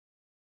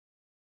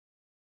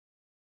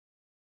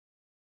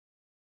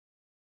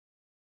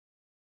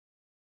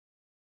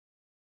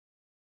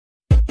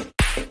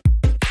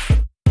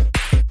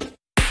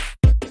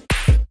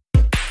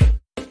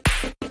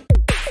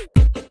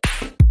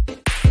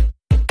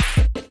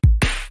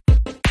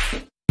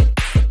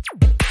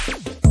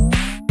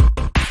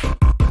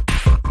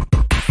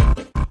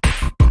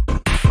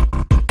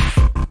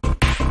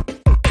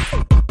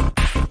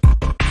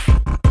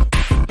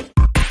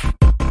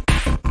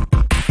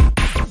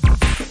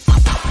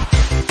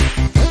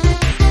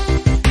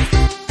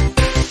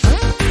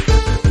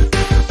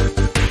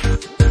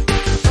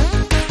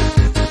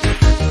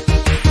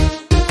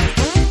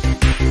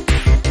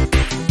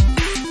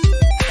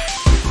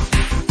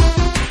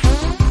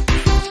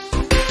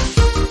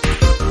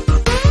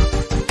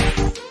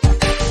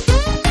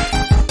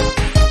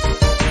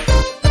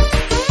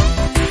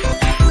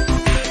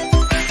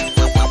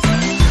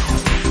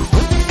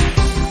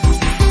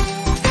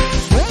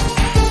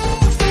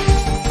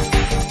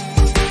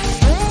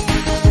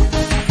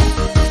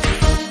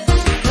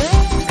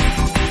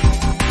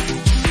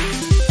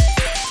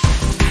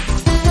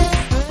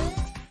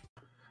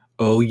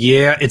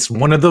yeah, it's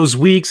one of those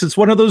weeks. It's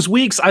one of those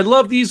weeks. I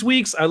love these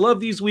weeks. I love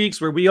these weeks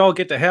where we all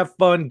get to have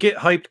fun, get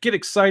hyped, get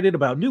excited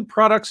about new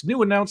products,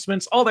 new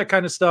announcements, all that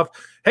kind of stuff.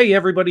 Hey,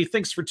 everybody,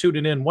 thanks for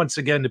tuning in once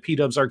again to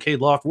PDubs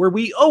Arcade Loft, where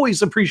we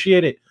always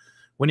appreciate it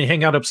when you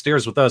hang out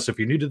upstairs with us. If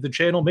you're new to the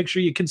channel, make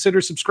sure you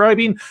consider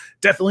subscribing.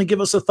 Definitely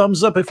give us a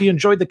thumbs up if you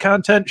enjoyed the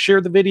content.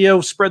 Share the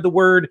video, spread the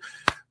word.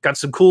 Got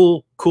some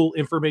cool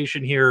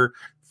information here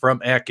from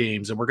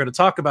AtGames, and we're going to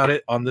talk about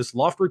it on this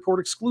Loft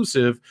Report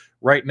exclusive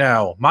right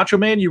now. Macho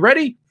Man, you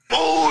ready?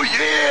 Oh,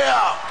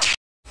 yeah!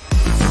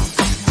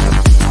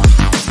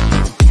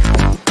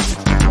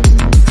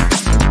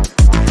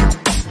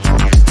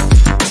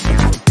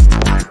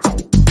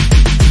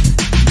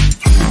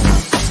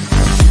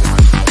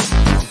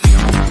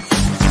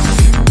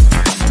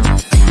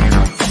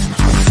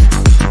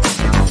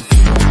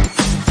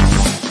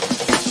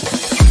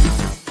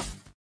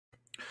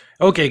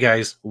 Okay,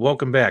 guys,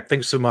 welcome back.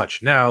 Thanks so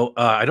much. Now,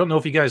 I don't know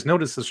if you guys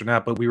noticed this or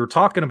not, but we were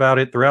talking about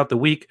it throughout the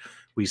week.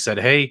 We said,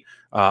 hey,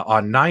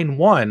 on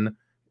 9/1,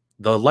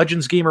 the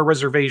Legends Gamer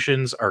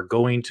reservations are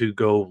going to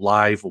go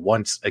live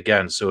once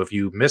again. So if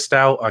you missed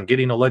out on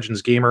getting a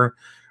Legends Gamer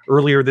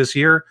earlier this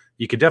year,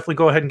 you can definitely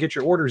go ahead and get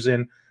your orders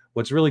in.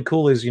 What's really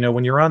cool is,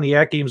 when you're on the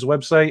AtGames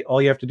website,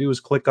 all you have to do is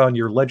click on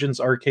your Legends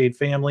Arcade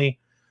family,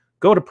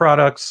 go to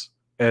products,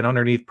 and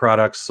underneath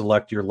products,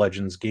 select your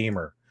Legends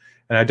Gamer.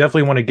 And I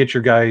definitely want to get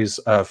your guys'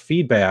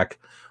 feedback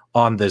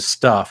on this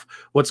stuff.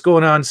 What's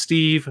going on,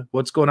 Steve?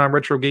 What's going on,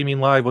 Retro Gaming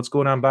Live? What's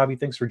going on, Bobby?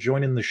 Thanks for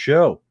joining the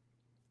show.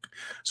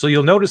 So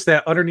you'll notice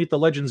that underneath the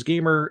Legends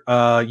Gamer,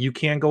 you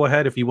can go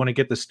ahead if you want to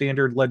get the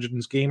standard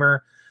Legends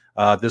Gamer.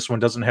 This one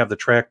doesn't have the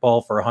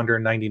trackball for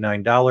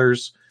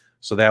 $199.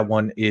 So that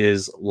one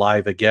is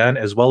live again,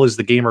 as well as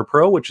the Gamer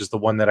Pro, which is the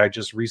one that I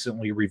just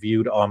recently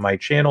reviewed on my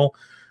channel.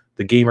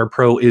 The Gamer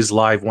Pro is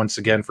live once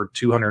again for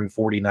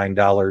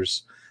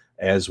 $249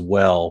 as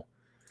well.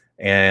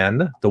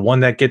 And the one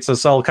that gets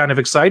us all kind of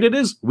excited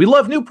is we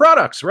love new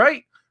products,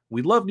 right?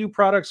 We love new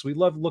products. We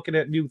love looking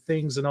at new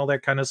things and all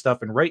that kind of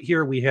stuff. And right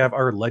here we have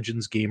our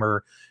Legends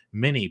Gamer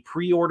Mini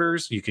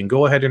pre-orders. You can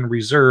go ahead and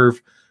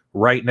reserve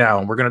right now.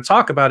 And we're going to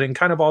talk about it and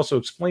kind of also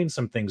explain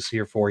some things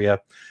here for you.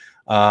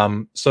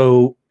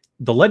 So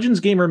the Legends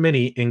Gamer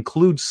Mini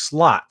includes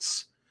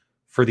slots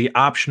for the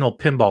optional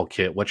pinball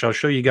kit, which I'll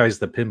show you guys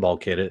the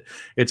pinball kit.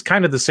 It's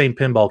kind of the same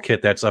pinball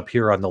kit that's up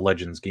here on the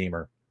Legends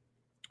Gamer.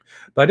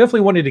 But I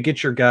definitely wanted to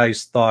get your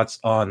guys' thoughts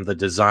on the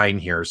design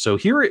here. So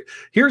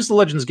here's the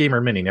Legends Gamer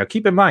Mini. Now,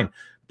 keep in mind,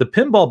 the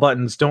pinball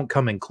buttons don't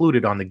come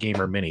included on the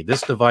Gamer Mini.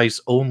 This device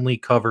is only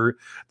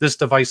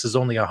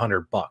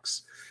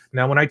 $100.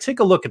 Now, when I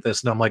take a look at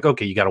this, and I'm like,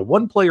 okay, you got a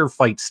one-player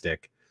fight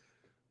stick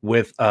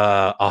with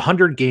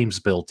 100 games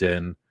built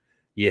in.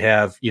 You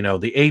have,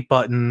 the 8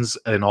 buttons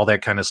and all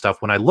that kind of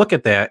stuff. When I look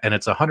at that, and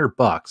it's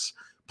 $100.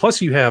 Plus,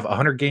 you have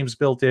 100 games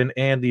built in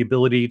and the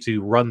ability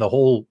to run the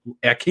whole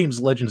AtGames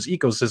Legends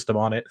ecosystem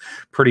on it,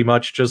 pretty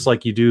much just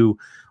like you do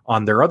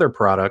on their other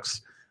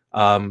products.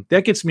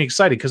 That gets me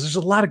excited because there's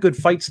a lot of good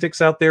fight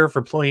sticks out there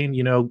for playing,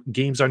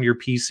 games on your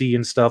PC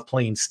and stuff,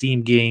 playing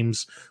Steam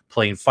games,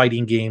 playing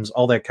fighting games,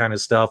 all that kind of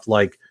stuff,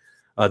 like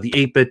the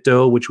 8-Bit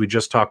Dough, which we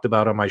just talked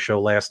about on my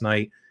show last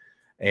night.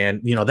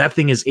 And, that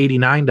thing is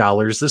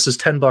 $89. This is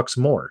 $10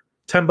 more.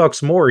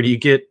 $10 more, and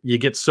you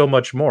get so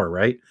much more,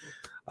 right?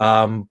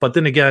 But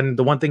then again,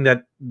 the one thing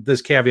that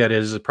this caveat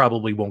is it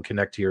probably won't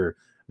connect to your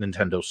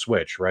Nintendo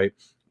Switch, right?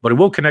 But it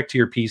will connect to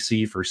your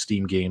PC for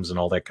Steam games and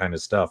all that kind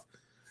of stuff.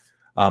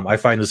 I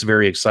find this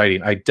very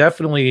exciting. I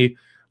definitely,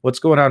 what's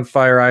going on,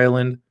 Fire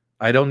Island?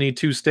 I don't need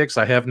 2 sticks.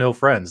 I have no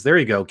friends. There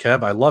you go,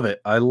 Kev. I love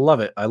it. I love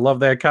it. I love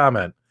that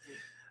comment.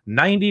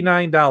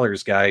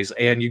 $99, guys,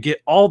 and you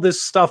get all this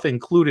stuff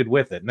included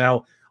with it.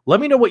 Now, let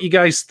me know what you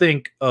guys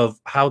think of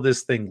how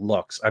this thing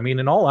looks. I mean,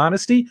 in all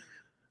honesty,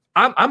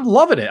 I'm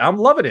loving it. I'm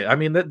loving it. I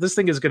mean, this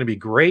thing is going to be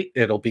great.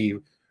 It'll be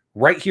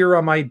right here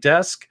on my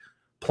desk,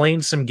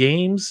 playing some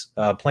games.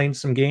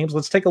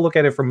 Let's take a look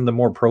at it from the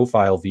more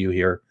profile view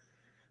here.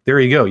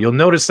 There you go. You'll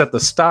notice that the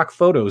stock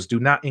photos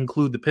do not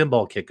include the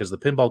pinball kit because the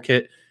pinball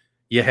kit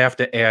you have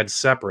to add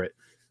separate.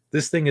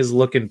 This thing is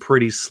looking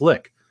pretty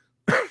slick.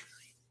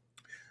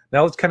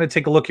 Now let's kind of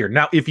take a look here.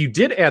 Now, if you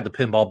did add the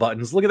pinball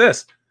buttons, look at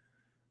this.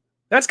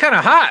 That's kind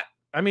of hot.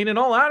 I mean, in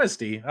all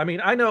honesty, I mean,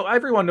 I know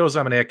everyone knows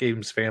I'm an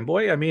AtGames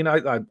fanboy. I mean,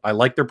 I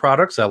like their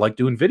products. I like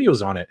doing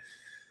videos on it.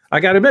 I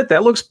got to admit,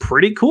 that looks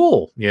pretty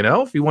cool,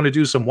 if you want to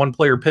do some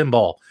one-player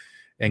pinball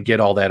and get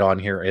all that on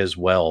here as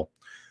well.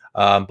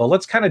 But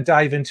let's kind of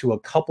dive into a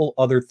couple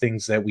other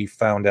things that we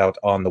found out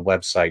on the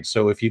website.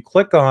 So if you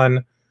click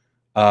on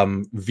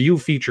View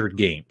Featured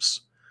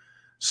Games,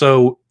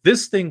 so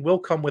this thing will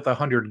come with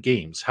 100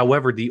 games.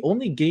 However, the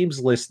only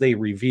games list they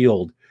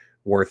revealed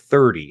were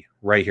 30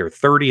 right here,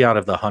 30 out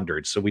of the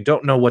 100. So we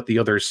don't know what the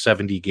other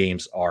 70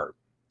 games are.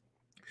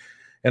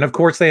 And of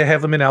course, they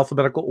have them in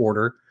alphabetical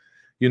order.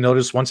 You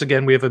notice, once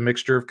again, we have a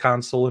mixture of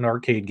console and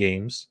arcade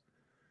games.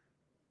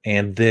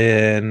 And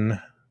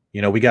then,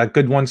 we got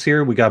good ones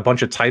here. We got a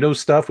bunch of Taito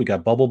stuff. We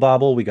got Bubble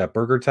Bobble. We got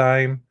Burger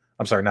Time.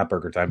 I'm sorry, not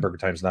Burger Time. Burger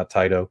Time's not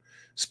Taito.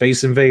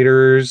 Space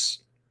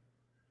Invaders.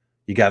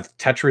 You got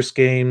Tetris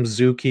games,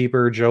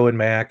 Zookeeper, Joe and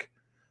Mac.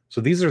 So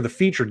these are the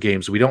featured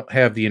games. We don't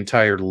have the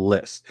entire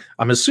list.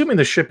 I'm assuming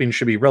the shipping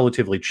should be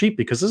relatively cheap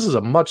because this is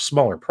a much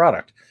smaller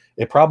product.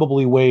 It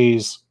probably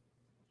weighs,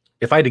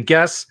 if I had to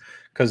guess,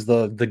 because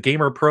the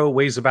Gamer Pro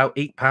weighs about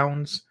 8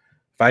 pounds.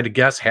 If I had to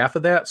guess, half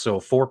of that, so a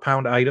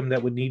 4-pound item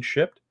that would need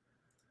shipped.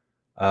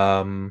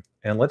 And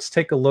let's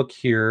take a look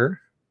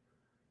here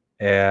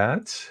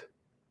at,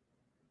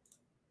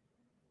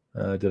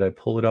 did I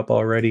pull it up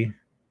already?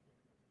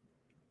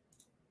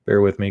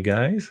 Bear with me,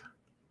 guys.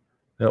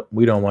 Nope,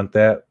 we don't want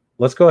that.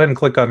 Let's go ahead and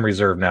click on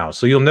reserve now.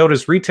 So you'll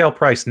notice retail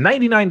price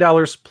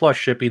 $99 plus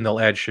shipping. They'll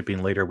add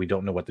shipping later. We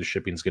don't know what the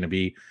shipping is going to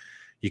be.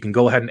 You can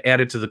go ahead and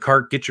add it to the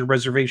cart. Get your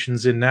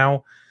reservations in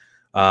now.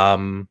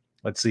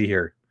 Let's see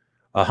here.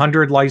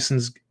 100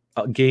 licensed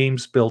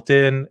games built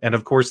in. And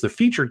of course, the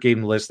featured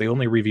game list, they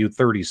only reviewed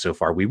 30 so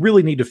far. We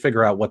really need to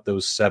figure out what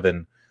those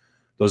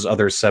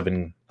other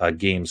seven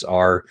games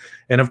are.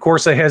 And of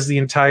course, it has the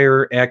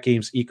entire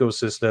AtGames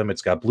ecosystem.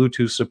 It's got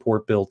Bluetooth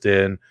support built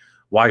in,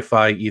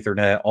 Wi-Fi,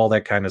 Ethernet, all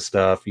that kind of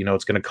stuff. You know,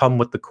 it's going to come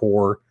with the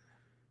core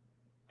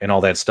and all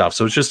that stuff.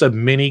 So it's just a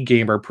mini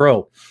Gamer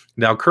Pro.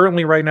 Now,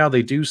 currently right now,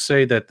 they do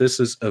say that this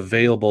is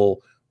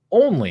available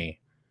only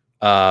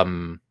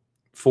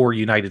for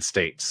United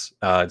States.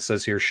 It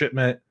says here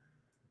shipment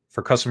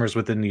for customers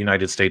within the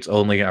United States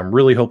only. I'm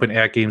really hoping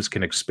AtGames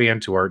can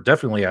expand to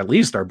definitely at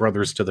least our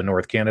brothers to the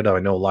North, Canada. I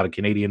know a lot of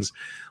Canadians,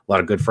 a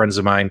lot of good friends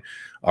of mine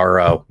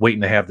are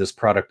waiting to have this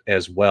product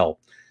as well.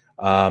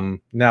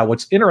 Now,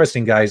 what's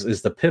interesting, guys,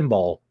 is the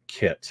pinball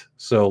kit.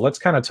 So let's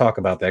kind of talk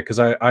about that, because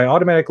I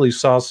automatically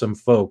saw some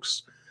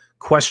folks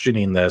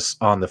questioning this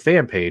on the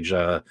fan page.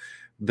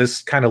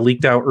 This kind of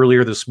leaked out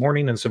earlier this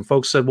morning, and some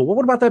folks said, well,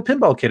 what about that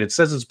pinball kit? It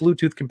says it's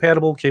Bluetooth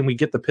compatible. Can we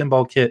get the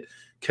pinball kit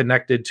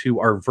connected to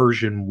our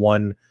version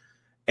 1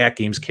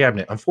 AtGames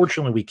cabinet?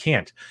 Unfortunately, we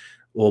can't.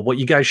 Well, what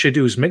you guys should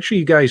do is make sure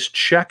you guys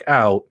check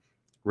out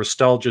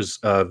Restalgia's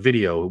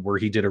video where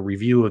he did a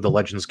review of the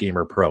Legends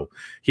Gamer Pro.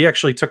 He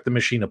actually took the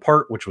machine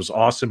apart, which was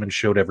awesome, and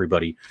showed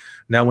everybody.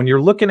 Now, when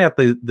you're looking at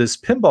this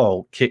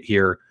pinball kit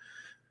here,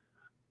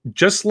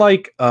 just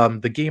like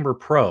the Gamer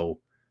Pro,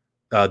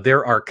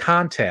 there are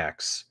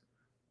contacts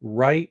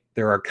right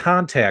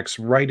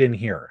in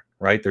here,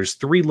 right? There's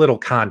 3 little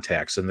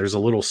contacts, and there's a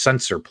little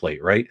sensor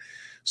plate, right?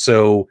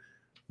 So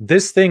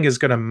this thing is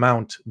going to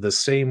mount the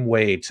same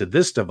way to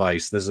this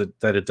device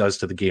that it does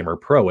to the Gamer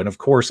Pro. And of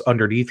course,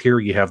 underneath here,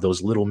 you have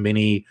those little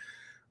mini,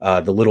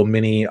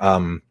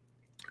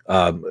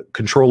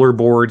 controller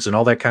boards and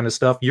all that kind of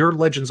stuff. Your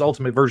Legends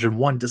Ultimate version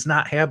 1 does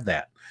not have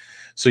that.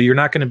 So you're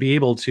not going to be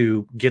able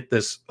to get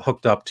this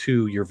hooked up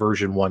to your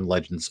version 1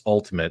 Legends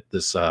Ultimate,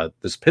 this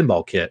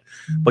pinball kit,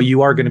 but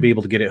you are going to be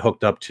able to get it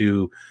hooked up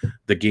to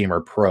the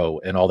Gamer Pro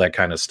and all that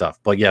kind of stuff.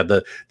 But yeah,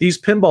 these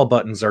pinball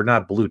buttons are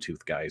not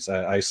Bluetooth, guys.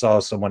 I saw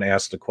someone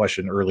asked a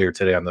question earlier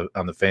today on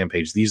the fan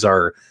page. These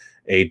are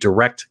a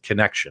direct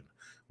connection,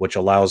 which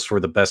allows for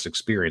the best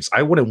experience.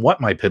 I wouldn't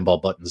want my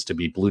pinball buttons to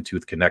be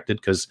Bluetooth connected,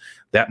 because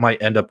that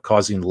might end up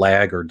causing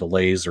lag or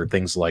delays or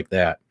things like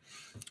that.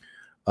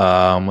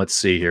 Let's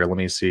see here. Let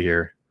me see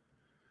here.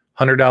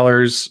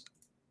 $100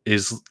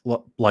 is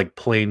like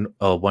playing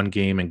one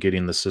game and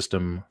getting the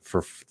system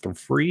for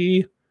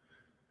free.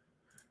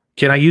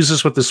 Can I use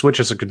this with the Switch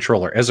as a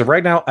controller? As of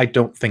right now, I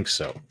don't think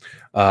so.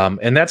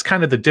 And that's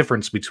kind of the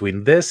difference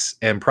between this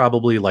and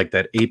probably like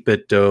that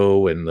 8-bit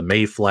dough and the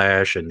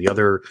Mayflash and the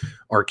other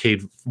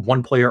arcade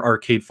one-player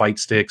arcade fight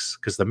sticks,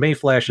 because the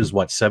Mayflash is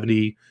what,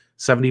 $70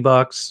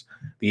 bucks.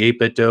 The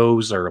 8-bit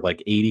doughs are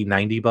like $80,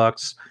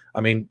 $90. I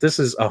mean, this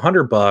is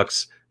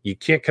 $100. You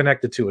can't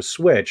connect it to a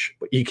Switch,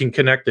 but you can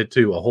connect it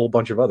to a whole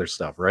bunch of other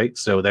stuff, right?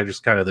 So that's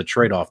just kind of the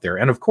trade-off there.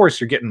 And of course,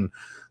 you're getting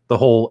the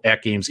whole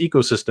AtGames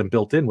ecosystem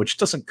built in, which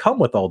doesn't come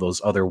with all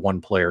those other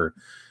one-player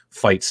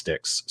fight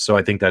sticks. So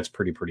I think that's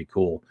pretty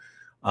cool.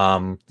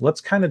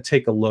 Let's kind of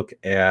take a look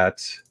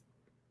at,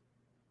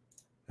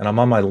 and I'm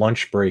on my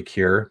lunch break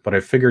here, but I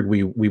figured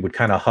we would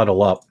kind of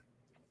huddle up.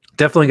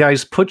 Definitely,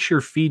 guys, put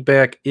your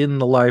feedback in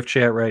the live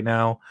chat right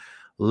now.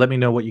 Let me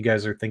know what you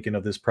guys are thinking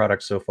of this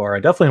product so far.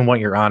 I definitely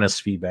want your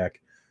honest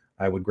feedback.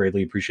 I would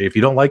greatly appreciate it. If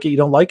you don't like it, you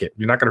don't like it.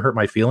 You're not going to hurt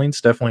my feelings.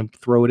 Definitely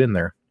throw it in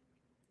there.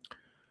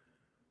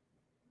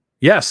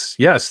 Yes,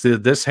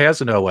 this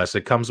has an OS.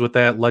 It comes with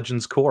that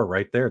Legends core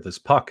right there, this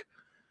puck.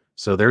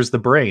 So there's the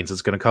brains.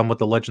 It's going to come with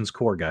the Legends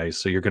core, guys.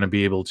 So you're going to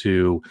be able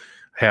to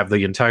have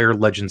the entire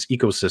Legends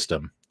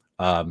ecosystem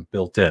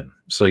built in.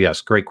 So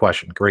yes, great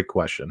question. Great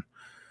question.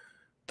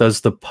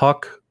 Does the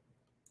puck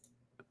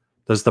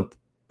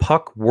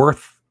work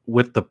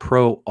with the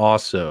Pro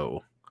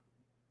also?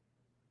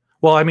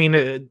 Well, I mean,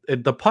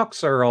 the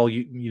pucks are all,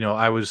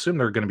 I would assume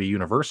they're going to be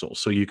universal.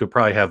 So you could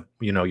probably have,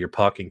 your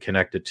puck and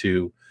connect it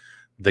to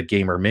the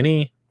Gamer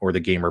Mini or the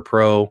Gamer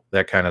Pro,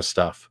 that kind of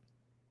stuff.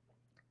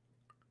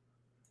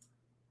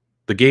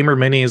 The Gamer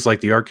Mini is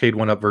like the arcade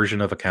one-up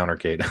version of a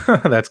countercade.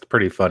 That's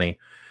pretty funny.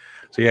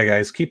 So yeah,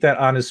 guys, keep that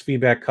honest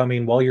feedback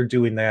coming. While you're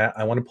doing that,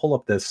 I want to pull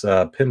up this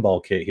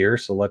pinball kit here.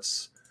 So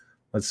let's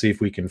see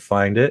if we can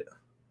find it.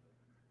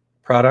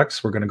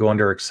 products. We're going to go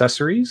under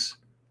accessories.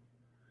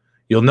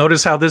 You'll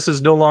notice how this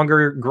is no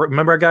longer.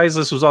 Remember, guys,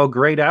 this was all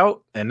grayed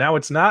out, and now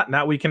it's not.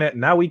 Now we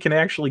can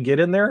actually get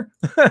in there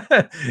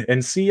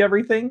and see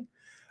everything.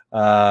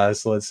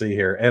 So let's see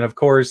here, and of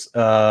course,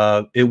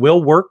 it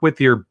will work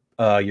with your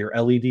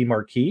LED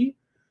marquee.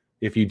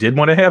 If you did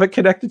want to have it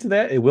connected to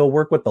that, it will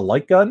work with the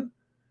light gun,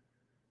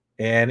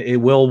 and it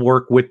will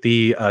work with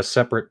the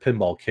separate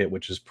pinball kit,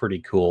 which is pretty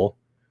cool.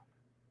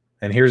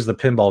 And here's the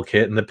pinball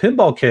kit, and the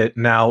pinball kit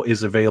now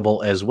is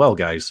available as well,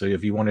 guys. So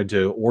if you wanted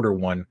to order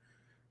one,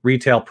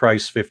 retail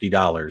price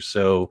 $50.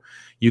 So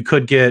you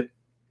could get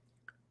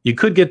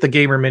the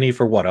Gamer Mini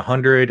for what,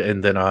 100,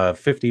 and then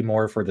 50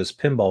 more for this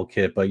pinball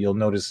kit. But you'll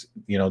notice,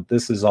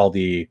 this is all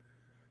the.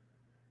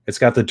 It's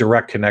got the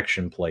direct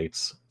connection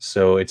plates,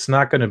 so it's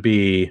not going to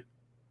be,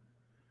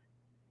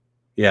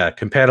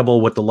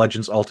 compatible with the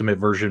Legends Ultimate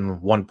version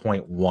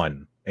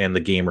 1.1 and the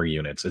gamer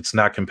units. It's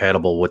not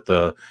compatible with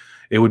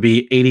it would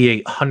be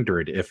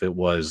 8800 if it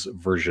was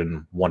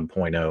version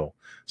 1.0.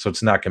 So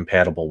it's not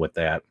compatible with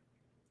that.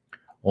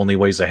 Only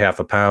weighs a half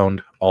a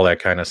pound, all that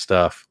kind of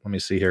stuff. Let me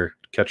see here,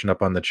 catching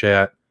up on the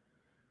chat.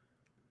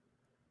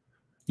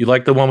 You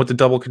like the one with the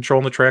double control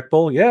and the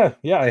trackball? Yeah,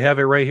 I have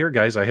it right here,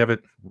 guys. I have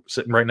it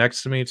sitting right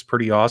next to me. It's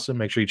pretty awesome.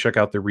 Make sure you check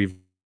out the review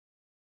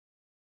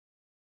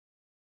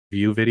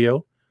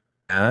video.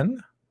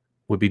 And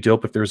would be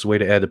dope if there's a way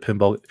to add a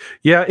pinball.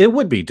 Yeah, it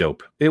would be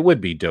dope. It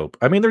would be dope.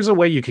 I mean, there's a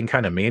way you can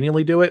kind of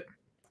manually do it.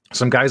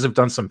 Some guys have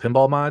done some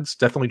pinball mods.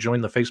 Definitely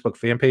join the Facebook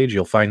fan page.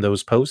 You'll find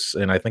those posts.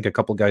 And I think a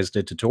couple guys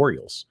did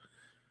tutorials.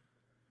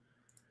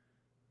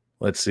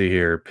 Let's see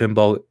here.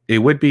 Pinball. It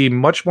would be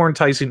much more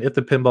enticing if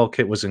the pinball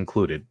kit was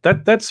included.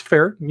 That's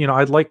fair.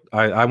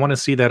 I want to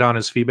see that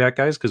honest feedback,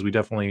 guys, because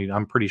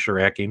I'm pretty sure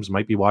AtGames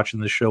might be watching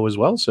this show as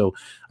well. So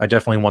I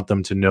definitely want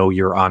them to know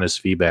your honest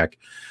feedback.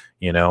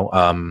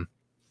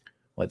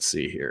 Let's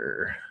see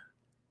here.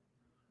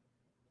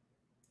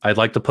 I'd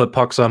like to put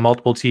pucks on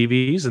multiple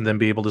TVs and then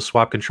be able to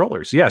swap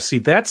controllers. Yeah, see,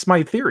 that's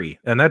my theory.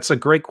 And that's a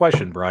great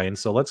question, Brian.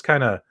 So let's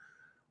kind of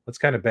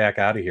back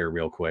out of here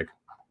real quick.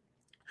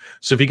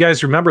 So if you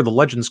guys remember, the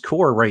Legends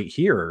Core right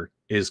here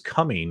is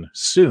coming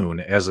soon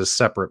as a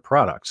separate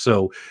product.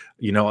 So,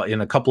 in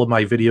a couple of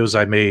my videos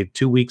I made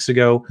 2 weeks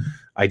ago,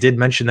 I did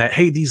mention that,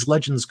 hey, these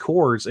Legends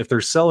Cores, if they're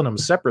selling them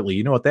separately,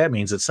 you know what that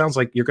means? It sounds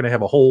like you're going to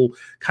have a whole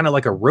kind of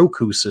like a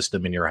Roku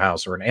system in your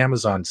house or an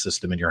Amazon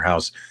system in your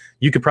house.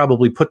 You could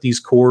probably put these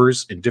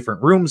cores in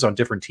different rooms on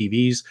different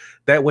TVs.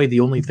 That way,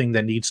 the only thing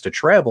that needs to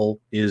travel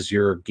is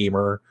your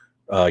Gamer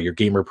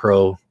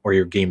Pro or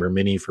your Gamer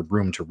Mini from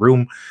room to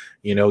room.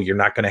 You're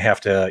not going to have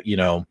to, you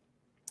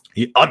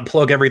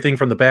unplug everything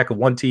from the back of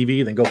one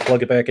TV, then go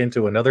plug it back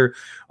into another.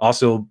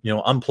 Also,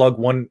 unplug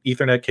one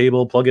Ethernet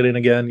cable, plug it in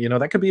again.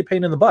 That could be a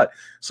pain in the butt.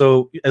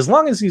 So as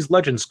long as these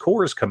Legends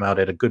cores come out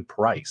at a good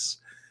price,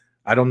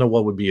 I don't know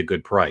what would be a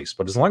good price,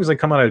 but as long as they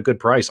come out at a good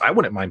price, I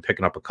wouldn't mind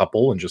picking up a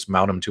couple and just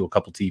mount them to a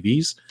couple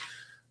TVs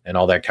and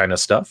all that kind of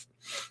stuff.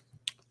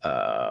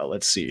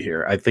 Let's see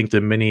here. I think the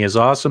Mini is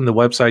awesome. The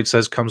website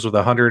says comes with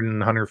 100 and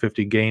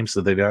 150 games,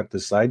 so they don't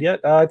decide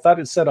yet. I thought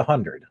it said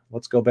 100.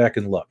 Let's go back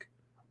and look.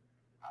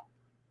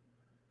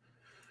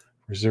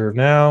 Reserve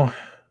now.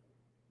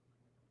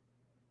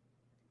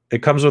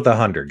 It comes with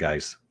 100,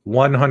 guys.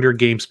 100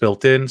 games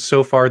built in.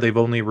 So far, they've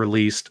only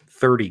released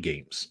 30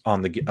 games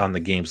on the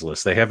games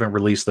list. They haven't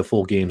released the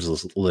full games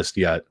list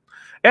yet.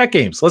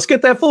 AtGames, let's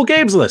get that full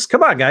games list.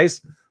 Come on,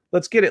 guys.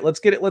 Let's get it. Let's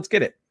get it. Let's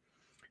get it.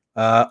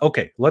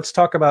 Okay, let's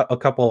talk about a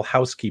couple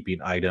housekeeping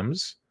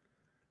items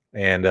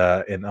and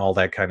all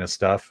that kind of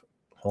stuff.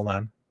 Hold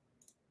on.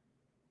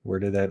 Where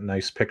did that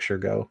nice picture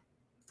go?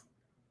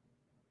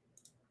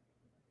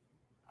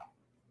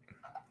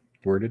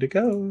 Where did it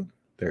go?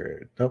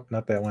 There. Nope,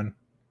 not that one.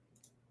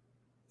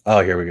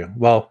 Oh, here we go.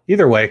 Well,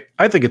 either way,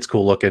 I think it's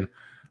cool looking.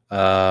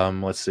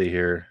 Let's see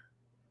here.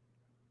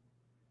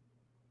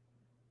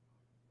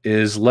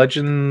 Is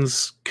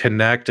Legends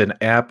Connect an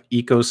app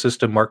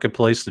ecosystem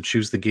marketplace to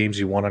choose the games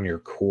you want on your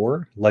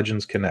core?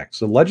 Legends Connect.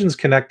 So Legends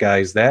Connect,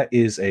 guys, that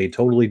is a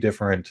totally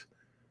different.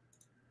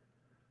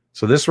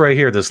 So this right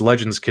here, this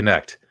Legends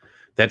Connect,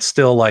 that's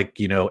still like,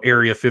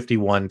 Area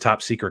 51,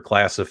 top secret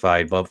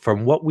classified. But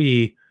from what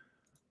we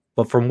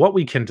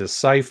can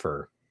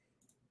decipher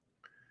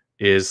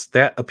is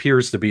that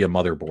appears to be a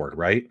motherboard,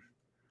 right?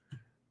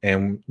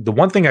 And the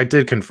one thing I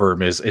did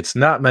confirm is it's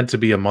not meant to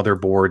be a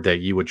motherboard that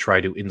you would try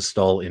to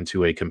install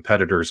into a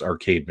competitor's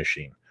arcade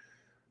machine.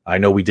 I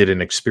know we did an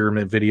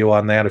experiment video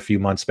on that a few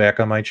months back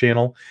on my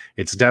channel.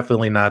 It's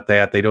definitely not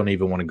that. They don't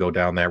even want to go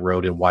down that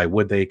road. And why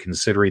would they,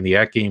 considering the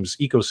AtGames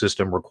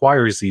ecosystem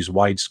requires these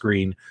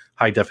widescreen,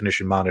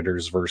 high-definition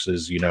monitors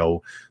versus,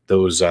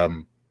 those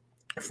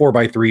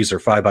 4x3s or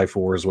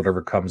 5x4s,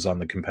 whatever comes on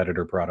the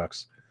competitor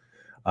products.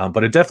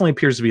 But it definitely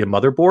appears to be a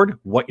motherboard.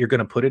 What you're going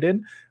to put it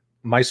in,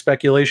 my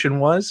speculation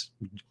was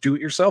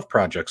do-it-yourself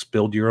projects.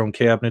 Build your own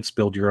cabinets,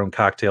 build your own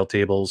cocktail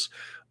tables,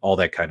 all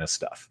that kind of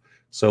stuff.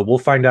 So we'll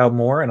find out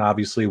more. And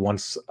obviously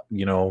once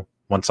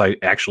I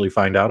actually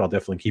find out, I'll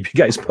definitely keep you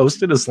guys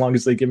posted as long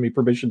as they give me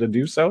permission to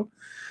do so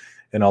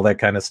and all that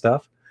kind of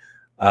stuff.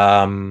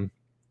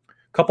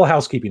 Couple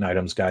housekeeping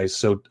items, guys.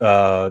 So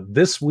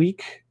this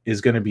week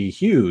is going to be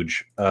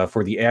huge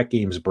for the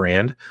AtGames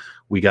brand.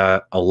 We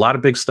got a lot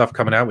of big stuff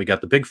coming out. We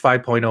got the big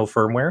 5.0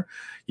 firmware.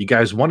 You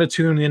guys want to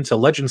tune into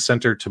Legend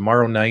Center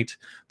tomorrow night.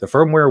 The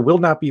firmware will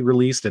not be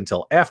released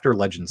until after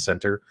Legend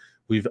Center.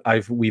 We've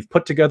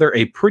put together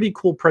a pretty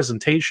cool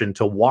presentation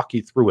to walk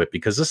you through it,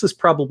 because this is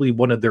probably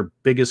one of their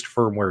biggest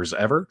firmwares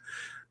ever.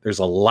 There's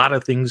a lot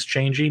of things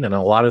changing and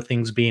a lot of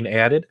things being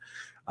added.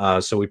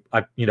 So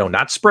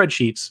not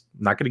spreadsheets.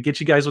 I'm not going to get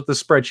you guys with the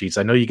spreadsheets.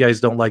 I know you guys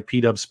don't like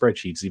PDubs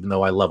spreadsheets, even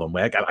though I love them.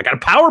 I got a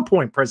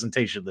PowerPoint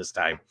presentation this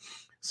time.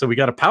 So we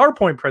got a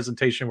PowerPoint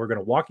presentation. We're going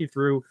to walk you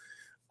through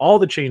all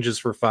the changes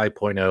for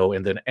 5.0.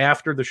 And then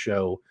after the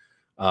show,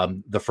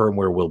 the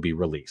firmware will be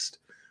released.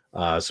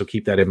 So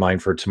keep that in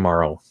mind for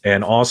tomorrow.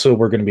 And also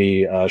we're going to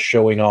be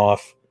showing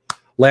off.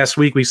 Last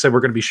week we said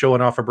we're going to be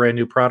showing off a brand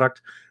new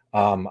product.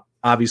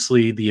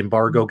 Obviously, the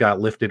embargo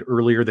got lifted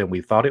earlier than we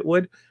thought it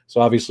would.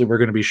 So obviously, we're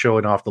going to be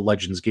showing off the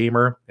Legends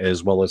Gamer,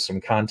 as well as some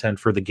content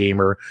for the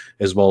Gamer,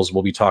 as well as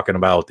we'll be talking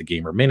about the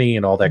Gamer Mini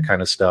and all that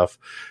kind of stuff.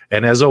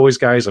 And as always,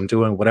 guys, I'm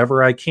doing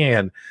whatever I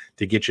can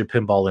to get you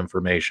pinball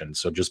information.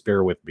 So just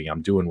bear with me.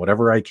 I'm doing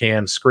whatever I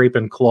can,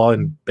 scraping,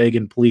 clawing,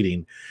 begging,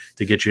 pleading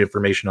to get you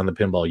information on the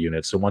pinball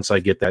unit. So once I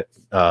get that,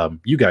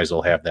 you guys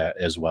will have that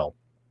as well.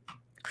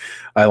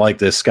 I like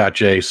this. Scott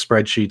J.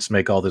 Spreadsheets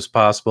make all this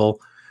possible.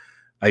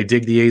 I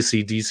dig the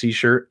AC/DC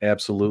shirt,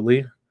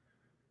 absolutely.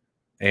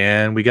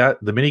 And we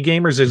got the mini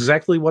gamers,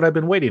 exactly what I've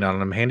been waiting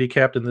on. I'm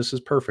handicapped, and this is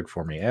perfect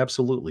for me.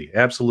 Absolutely,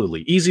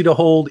 absolutely. Easy to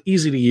hold,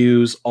 easy to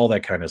use, all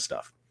that kind of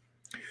stuff.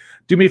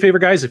 Do me a favor,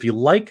 guys. If you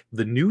like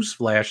the news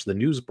flash, the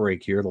news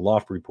break here, the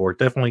Loft Report,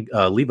 definitely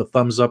leave a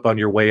thumbs up on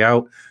your way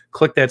out.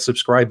 Click that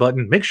subscribe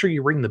button. Make sure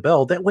you ring the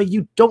bell. That way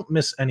you don't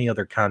miss any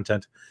other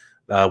content.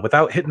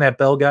 Without hitting that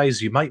bell,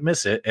 guys, you might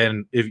miss it.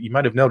 And if you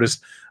might have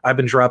noticed, I've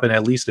been dropping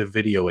at least a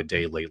video a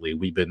day lately.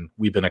 We've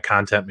been a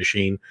content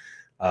machine.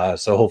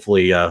 So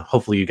hopefully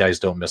you guys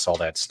don't miss all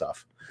that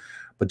stuff.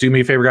 But do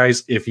me a favor,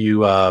 guys. If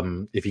you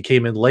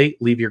came in late,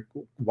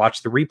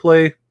 watch the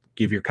replay,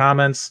 give your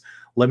comments.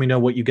 Let me know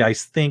what you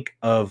guys think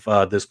of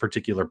this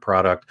particular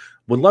product.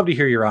 Would love to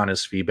hear your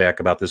honest feedback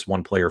about this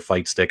one-player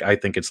fight stick. I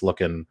think it's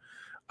looking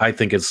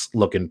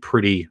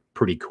pretty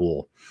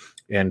cool.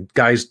 And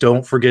guys,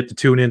 don't forget to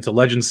tune in to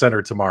Legend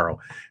Center tomorrow.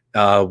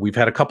 We've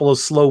had a couple of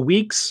slow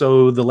weeks,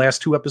 so the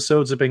last 2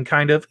 episodes have been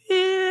kind of,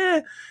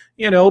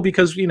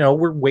 because,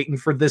 we're waiting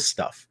for this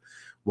stuff.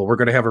 Well, we're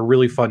going to have a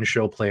really fun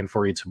show planned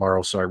for you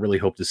tomorrow, so I really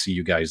hope to see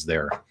you guys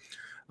there.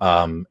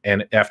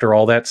 And after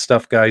all that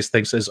stuff, guys,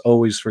 thanks as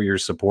always for your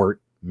support.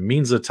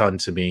 Means a ton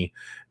to me.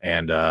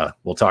 And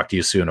we'll talk to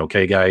you soon,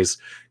 okay, guys?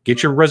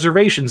 Get your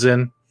reservations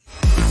in.